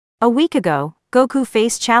A week ago, Goku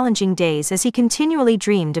faced challenging days as he continually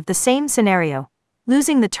dreamed of the same scenario.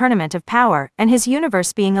 Losing the tournament of power and his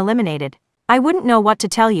universe being eliminated. I wouldn't know what to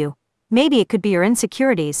tell you. Maybe it could be your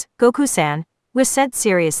insecurities, Goku-san, Whis said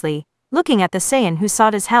seriously, looking at the Saiyan who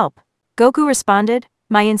sought his help. Goku responded,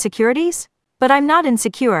 my insecurities? But I'm not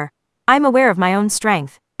insecure. I'm aware of my own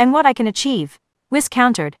strength, and what I can achieve. Whis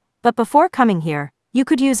countered, but before coming here, you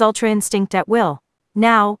could use Ultra Instinct at will.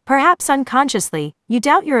 Now, perhaps unconsciously, you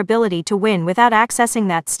doubt your ability to win without accessing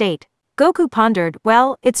that state. Goku pondered,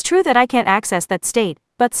 well, it's true that I can't access that state,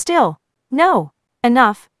 but still. No.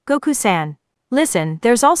 Enough, Goku-san. Listen,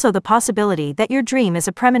 there's also the possibility that your dream is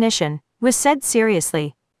a premonition, Whis said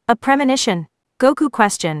seriously. A premonition? Goku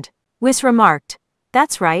questioned. Whis remarked.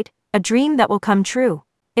 That's right, a dream that will come true.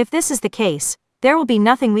 If this is the case, there will be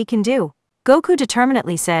nothing we can do. Goku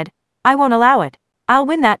determinedly said, I won't allow it. I'll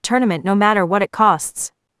win that tournament no matter what it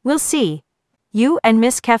costs. We'll see. You and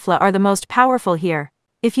Miss Kefla are the most powerful here.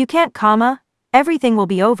 If you can't everything will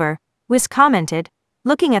be over, Whis commented,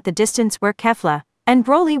 looking at the distance where Kefla and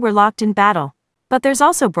Broly were locked in battle. But there's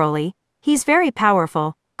also Broly, he's very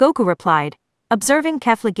powerful, Goku replied, observing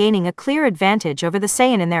Kefla gaining a clear advantage over the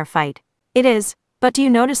Saiyan in their fight. It is, but do you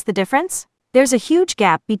notice the difference? There's a huge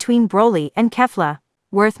gap between Broly and Kefla.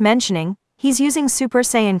 Worth mentioning, he's using Super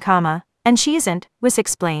Saiyan, and she isn't, Whis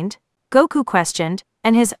explained. Goku questioned,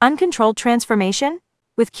 and his uncontrolled transformation?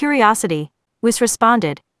 With curiosity, Whis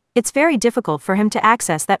responded, it's very difficult for him to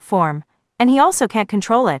access that form, and he also can't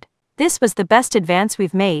control it. This was the best advance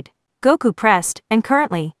we've made. Goku pressed, and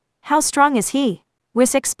currently, how strong is he?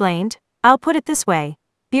 Whis explained, I'll put it this way.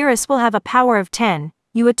 Beerus will have a power of 10,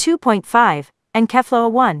 you a 2.5, and Kefla a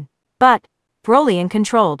 1. But, Broly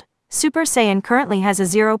uncontrolled, Super Saiyan currently has a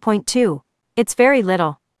 0.2. It's very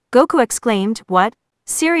little. Goku exclaimed, what?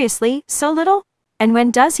 Seriously, so little? And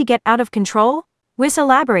when does he get out of control? Whis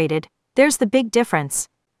elaborated, there's the big difference.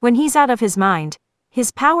 When he's out of his mind,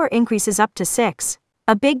 his power increases up to 6.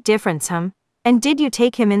 A big difference, And did you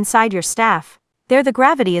take him inside your staff? There the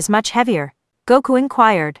gravity is much heavier. Goku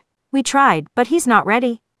inquired. We tried, but he's not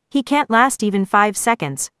ready. He can't last even 5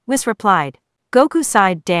 seconds, Whis replied. Goku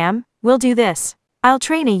sighed, damn, we'll do this. I'll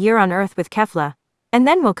train a year on Earth with Kefla. And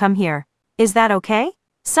then we'll come here. Is that okay?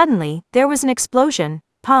 Suddenly, there was an explosion.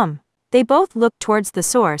 Pum. They both looked towards the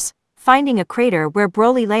source, finding a crater where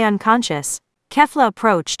Broly lay unconscious. Kefla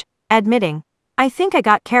approached, admitting, I think I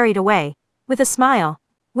got carried away. With a smile.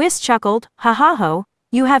 Whis chuckled, ha ha ho,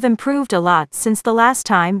 you have improved a lot since the last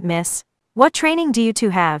time, miss. What training do you two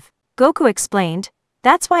have? Goku explained,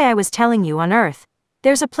 that's why I was telling you on Earth.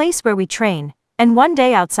 There's a place where we train, and 1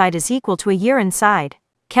 day outside is equal to a year inside.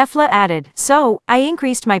 Kefla added, so, I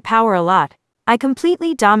increased my power a lot. I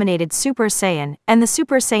completely dominated Super Saiyan and the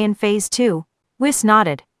Super Saiyan Phase 2. Whis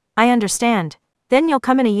nodded. I understand. Then you'll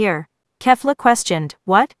come in a year. Kefla questioned,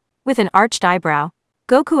 what? With an arched eyebrow.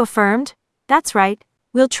 Goku affirmed, that's right.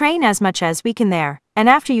 We'll train as much as we can there, and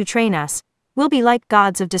after you train us, we'll be like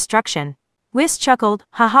gods of destruction. Whis chuckled,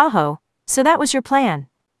 ha ha ho, so that was your plan.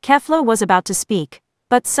 Kefla was about to speak,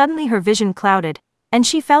 but suddenly her vision clouded, and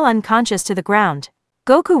she fell unconscious to the ground.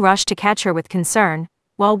 Goku rushed to catch her with concern,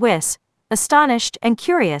 while Whis, astonished and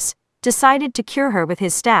curious, decided to cure her with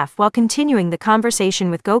his staff while continuing the conversation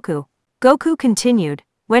with Goku. Goku continued,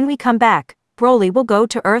 when we come back, Broly will go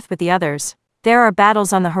to Earth with the others. There are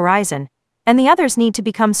battles on the horizon, and the others need to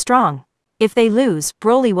become strong. If they lose,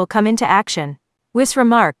 Broly will come into action. Whis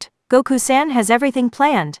remarked, Goku-san has everything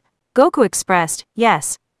planned. Goku expressed,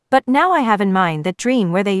 yes, but now I have in mind that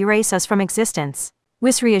dream where they erase us from existence.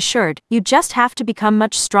 Whis reassured, you just have to become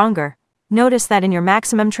much stronger. Notice that in your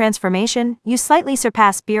maximum transformation, you slightly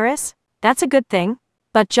surpass Beerus? That's a good thing.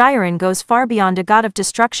 But Jiren goes far beyond a god of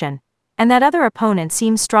destruction. And that other opponent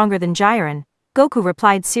seems stronger than Jiren, Goku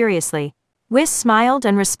replied seriously. Whis smiled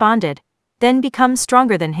and responded, then become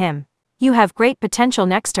stronger than him. You have great potential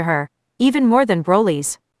next to her, even more than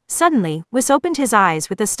Broly's. Suddenly, Whis opened his eyes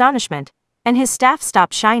with astonishment, and his staff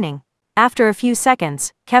stopped shining. After a few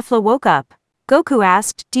seconds, Kefla woke up. Goku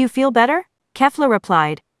asked, do you feel better? Kefla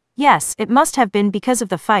replied, yes, it must have been because of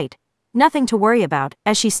the fight. Nothing to worry about,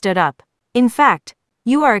 as she stood up. In fact,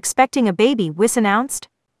 you are expecting a baby, Whis announced.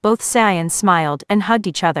 Both Saiyans smiled and hugged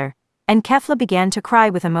each other, and Kefla began to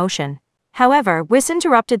cry with emotion. However, Whis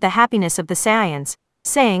interrupted the happiness of the Saiyans,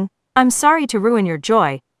 saying, I'm sorry to ruin your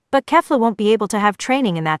joy, but Kefla won't be able to have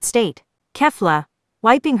training in that state. Kefla,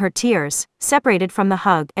 wiping her tears, separated from the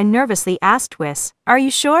hug and nervously asked Whis, are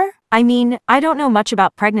you sure? I mean, I don't know much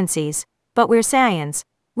about pregnancies, but we're Saiyans.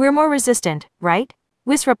 We're more resistant, right?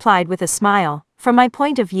 Whis replied with a smile, from my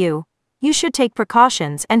point of view, you should take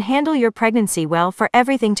precautions and handle your pregnancy well for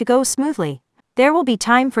everything to go smoothly. There will be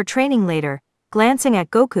time for training later, glancing at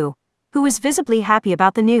Goku, who was visibly happy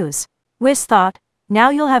about the news. Whis thought, now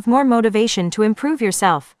you'll have more motivation to improve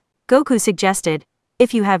yourself. Goku suggested,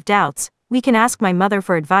 if you have doubts, we can ask my mother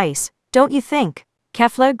for advice, don't you think?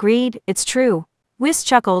 Kefla agreed, it's true. Whis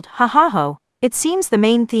chuckled, ha ha ho, it seems the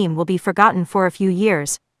main theme will be forgotten for a few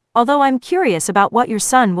years, although I'm curious about what your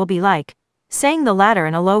son will be like, saying the latter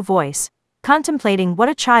in a low voice, contemplating what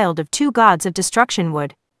a child of two gods of destruction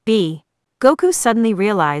would be. Goku suddenly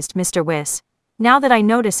realized Mr. Whis. Now that I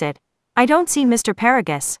notice it, I don't see Mr.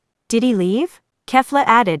 Paragus. Did he leave? Kefla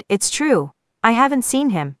added, it's true. I haven't seen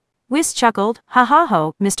him. Whis chuckled, ha ha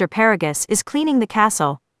ho, Mr. Paragus is cleaning the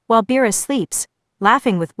castle, while Beerus sleeps,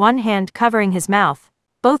 laughing with one hand covering his mouth.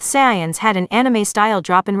 Both Saiyans had an anime-style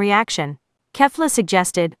drop in reaction. Kefla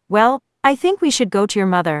suggested, well, I think we should go to your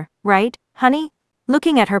mother, right, honey?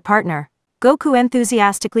 Looking at her partner, Goku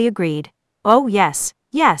enthusiastically agreed. Oh yes,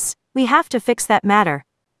 we have to fix that matter.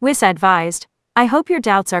 Whis advised, I hope your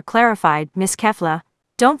doubts are clarified, Miss Kefla.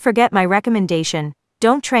 Don't forget my recommendation,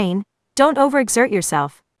 don't train, don't overexert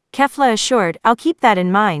yourself. Kefla assured, I'll keep that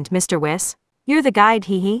in mind, Mr. Whis. You're the guide,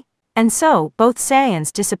 hee hee. And so, both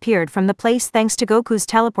Saiyans disappeared from the place thanks to Goku's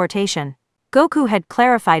teleportation. Goku had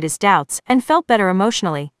clarified his doubts and felt better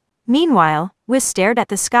emotionally. Meanwhile, Whis stared at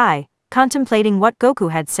the sky, contemplating what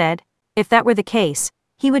Goku had said. If that were the case,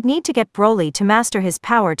 he would need to get Broly to master his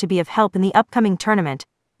power to be of help in the upcoming tournament,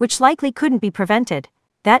 which likely couldn't be prevented.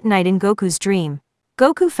 That night in Goku's dream,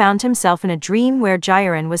 Goku found himself in a dream where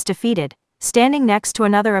Jiren was defeated, standing next to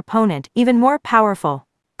another opponent even more powerful.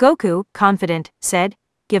 Goku, confident, said,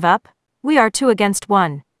 give up? We are 2 against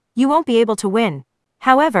 1. You won't be able to win.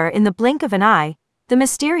 However, in the blink of an eye, the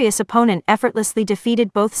mysterious opponent effortlessly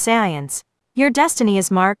defeated both Saiyans. Your destiny is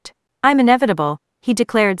marked. I'm inevitable, he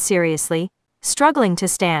declared seriously, struggling to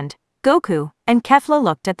stand. Goku and Kefla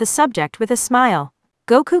looked at the subject with a smile.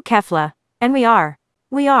 Goku, Kefla, and we are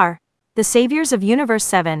the saviors of Universe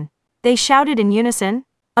 7. They shouted in unison.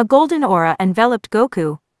 A golden aura enveloped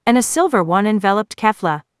Goku, and a silver one enveloped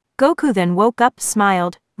Kefla. Goku then woke up,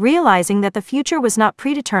 smiled, realizing that the future was not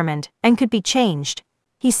predetermined and could be changed.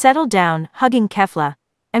 He settled down, hugging Kefla,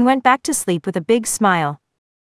 and went back to sleep with a big smile.